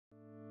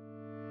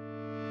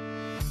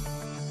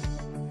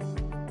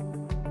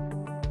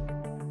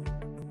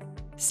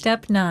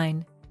Step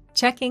 9.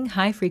 Checking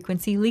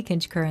high-frequency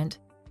leakage current.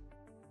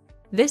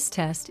 This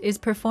test is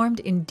performed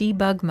in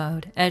debug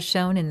mode as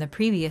shown in the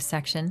previous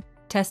section,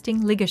 testing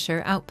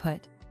ligature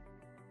output.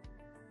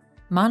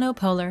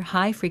 Monopolar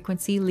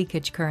high-frequency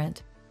leakage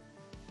current.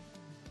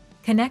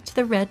 Connect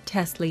the red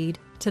test lead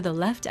to the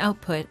left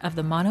output of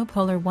the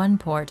monopolar 1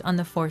 port on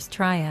the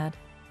ForceTriad,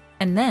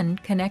 and then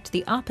connect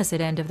the opposite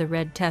end of the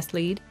red test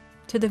lead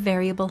to the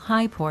variable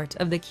high port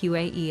of the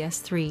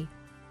QAES3.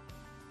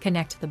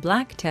 Connect the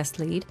black test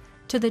lead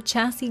to the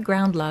chassis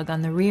ground lug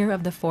on the rear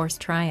of the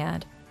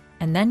ForceTriad,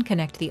 and then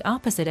connect the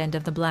opposite end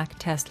of the black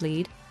test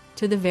lead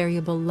to the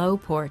variable low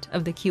port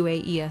of the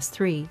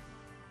QAES3.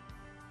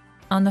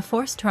 On the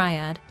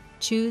ForceTriad,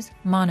 choose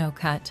Mono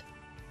Cut.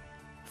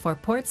 For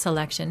port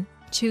selection,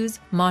 choose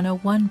Mono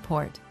 1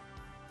 port.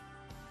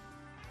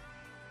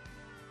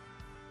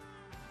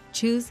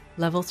 Choose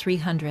Level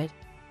 300.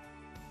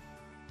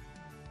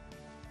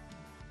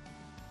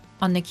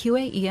 On the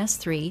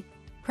QAES3,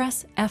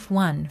 press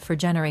F1 for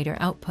generator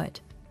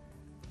output.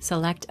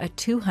 Select a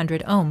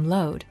 200 ohm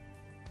load.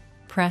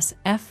 Press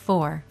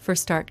F4 for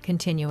start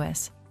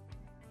continuous.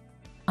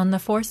 On the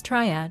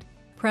ForceTriad,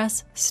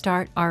 press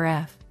Start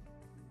RF.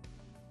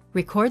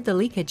 Record the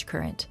leakage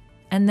current,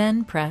 and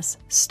then press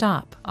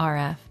Stop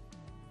RF.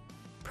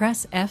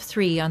 Press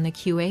F3 on the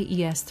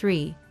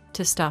QAES3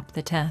 to stop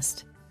the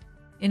test.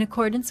 In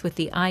accordance with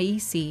the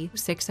IEC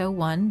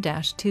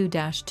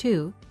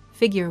 601-2-2,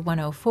 Figure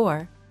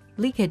 104,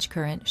 leakage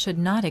current should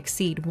not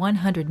exceed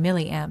 100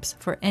 mA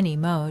for any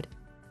mode.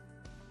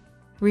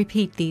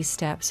 Repeat these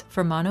steps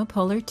for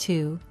monopolar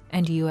 2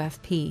 and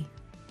UFP.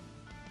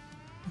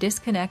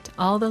 Disconnect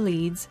all the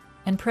leads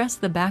and press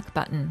the back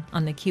button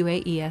on the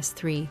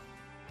QAES3.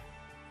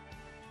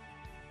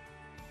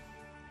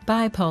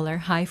 Bipolar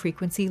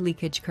high-frequency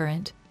leakage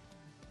current.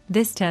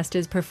 This test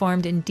is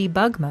performed in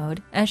debug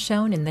mode as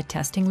shown in the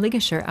testing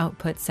ligature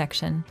output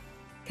section.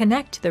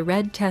 Connect the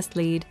red test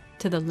lead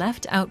to the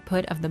left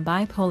output of the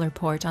bipolar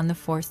port on the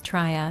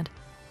ForceTriad,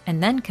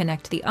 and then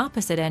connect the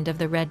opposite end of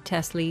the red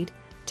test lead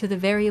to the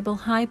variable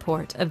high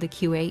port of the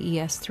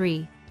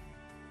QAES3.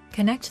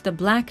 Connect the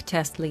black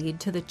test lead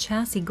to the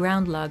chassis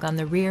ground lug on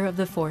the rear of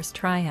the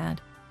ForceTriad,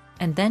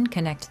 and then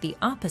connect the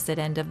opposite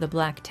end of the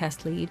black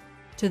test lead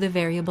to the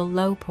variable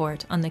low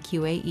port on the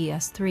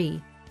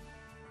QAES3.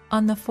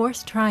 On the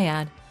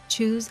ForceTriad,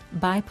 choose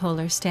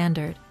Bipolar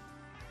Standard.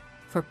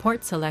 For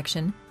port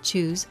selection,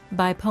 choose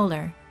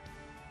Bipolar.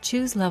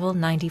 Choose Level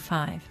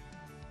 95.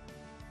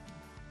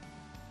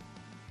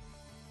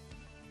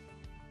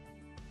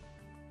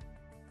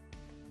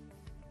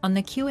 On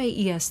the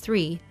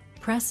QAES3,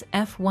 press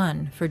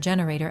F1 for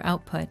generator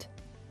output.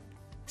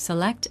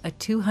 Select a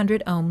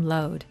 200 ohm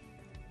load.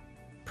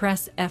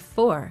 Press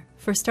F4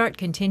 for start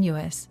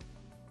continuous.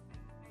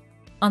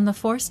 On the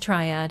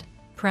ForceTriad,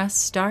 press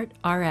Start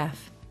RF.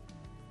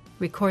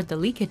 Record the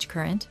leakage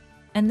current,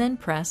 and then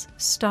press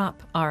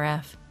Stop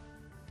RF.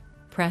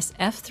 Press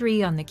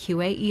F3 on the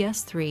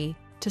QAES3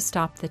 to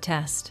stop the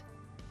test.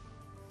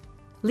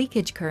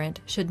 Leakage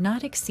current should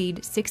not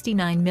exceed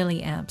 69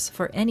 mA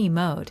for any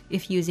mode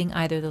if using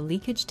either the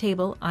leakage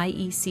table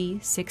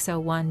IEC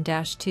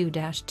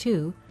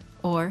 601-2-2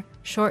 or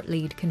short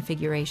lead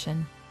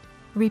configuration.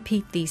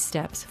 Repeat these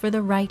steps for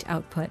the right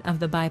output of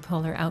the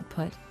bipolar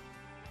output.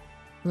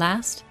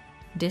 Last,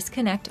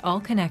 disconnect all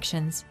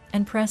connections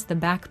and press the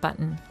back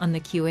button on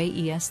the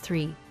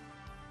QAES3.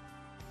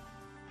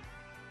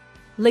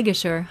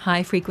 Ligature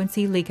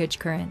high-frequency leakage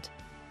current.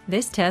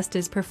 This test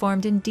is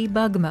performed in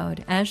debug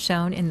mode as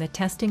shown in the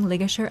testing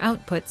ligature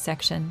output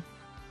section.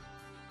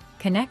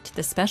 Connect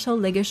the special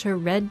ligature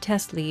red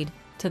test lead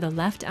to the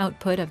left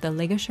output of the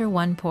ligature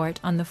 1 port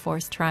on the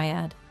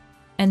ForceTriad,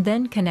 and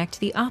then connect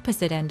the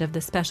opposite end of the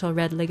special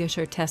red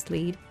ligature test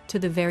lead to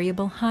the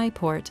variable high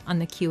port on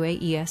the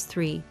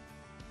QAES3.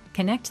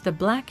 Connect the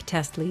black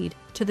test lead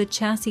to the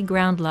chassis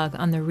ground lug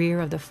on the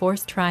rear of the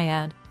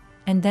ForceTriad,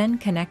 and then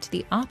connect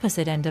the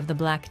opposite end of the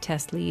black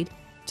test lead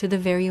to the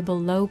variable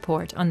low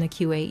port on the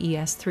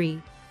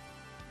QAES3.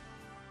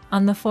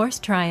 On the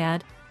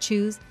ForceTriad,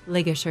 choose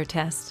Ligature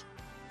Test.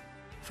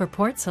 For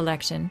port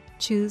selection,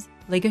 choose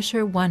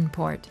Ligature 1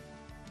 port.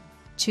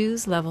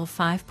 Choose Level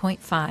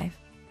 5.5.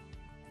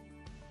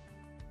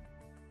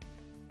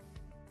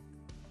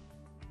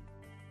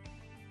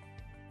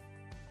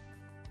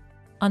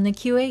 On the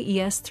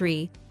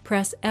QAES3,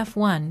 press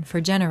F1 for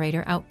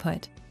generator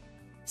output.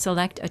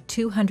 Select a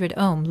 200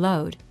 ohm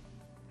load.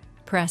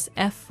 Press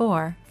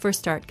F4 for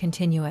start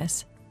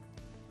continuous.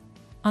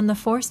 On the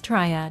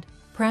ForceTriad,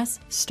 press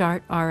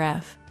Start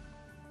RF.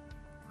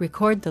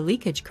 Record the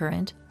leakage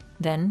current,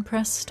 then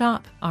press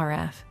Stop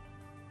RF.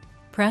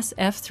 Press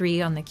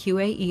F3 on the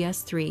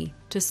QAES3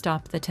 to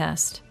stop the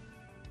test.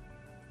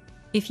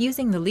 If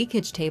using the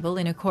leakage table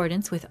in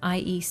accordance with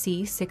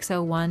IEC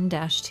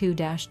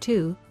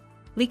 601-2-2,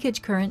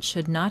 leakage current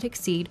should not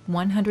exceed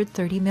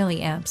 130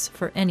 mA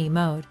for any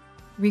mode.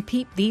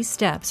 Repeat these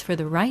steps for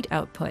the right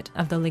output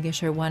of the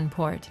ligature 1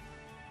 port.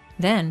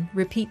 Then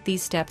repeat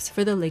these steps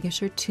for the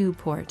ligature 2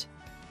 port.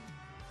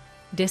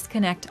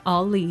 Disconnect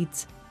all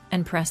leads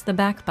and press the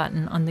back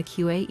button on the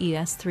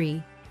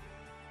QAES3.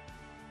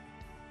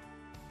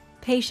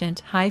 Patient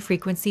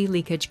high-frequency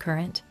leakage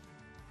current.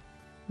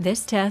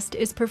 This test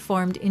is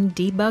performed in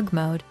debug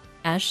mode,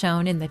 as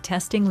shown in the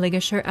Testing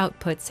Ligature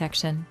Output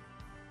section.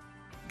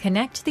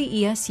 Connect the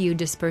ESU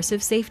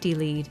dispersive safety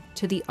lead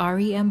to the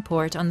REM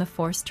port on the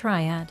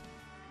ForceTriad,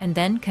 and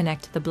then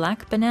connect the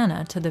black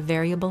banana to the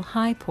variable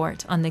high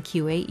port on the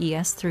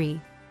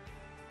QAES3.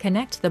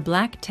 Connect the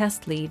black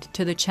test lead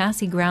to the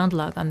chassis ground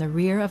lug on the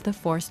rear of the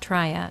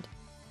ForceTriad,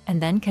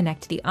 and then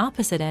connect the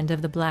opposite end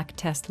of the black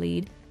test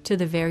lead to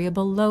the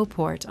variable low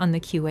port on the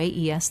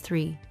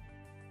QAES3.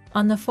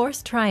 On the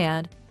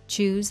ForceTriad,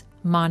 choose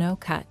Mono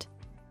Cut.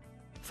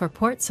 For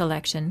port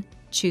selection,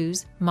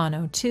 choose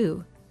Mono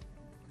 2.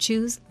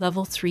 Choose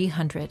level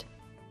 300.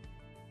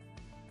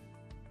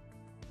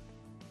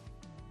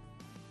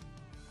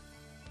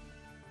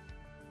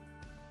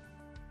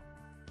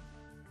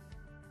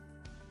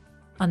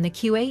 On the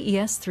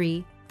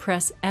QAES3,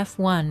 press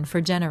F1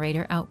 for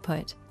generator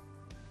output.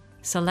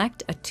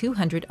 Select a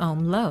 200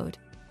 ohm load.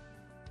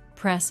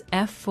 Press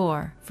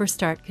F4 for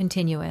start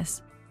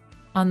continuous.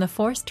 On the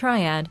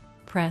ForceTriad,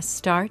 press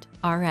Start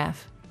RF.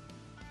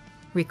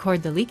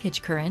 Record the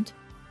leakage current,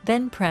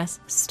 then press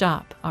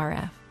Stop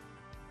RF.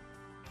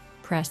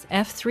 Press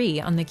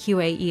F3 on the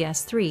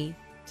QAES3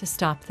 to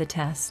stop the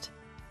test.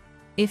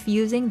 If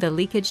using the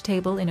leakage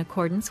table in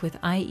accordance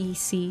with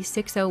IEC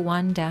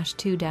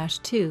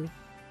 601-2-2,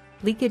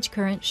 leakage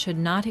current should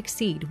not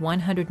exceed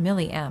 100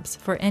 mA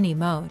for any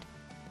mode.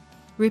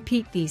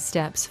 Repeat these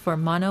steps for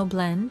mono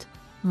blend,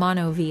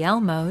 mono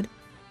VL mode,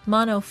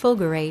 mono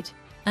fulgurate,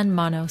 and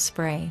mono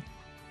spray.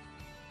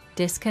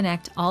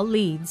 Disconnect all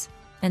leads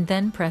and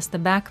then press the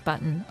back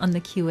button on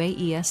the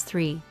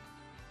QAES3.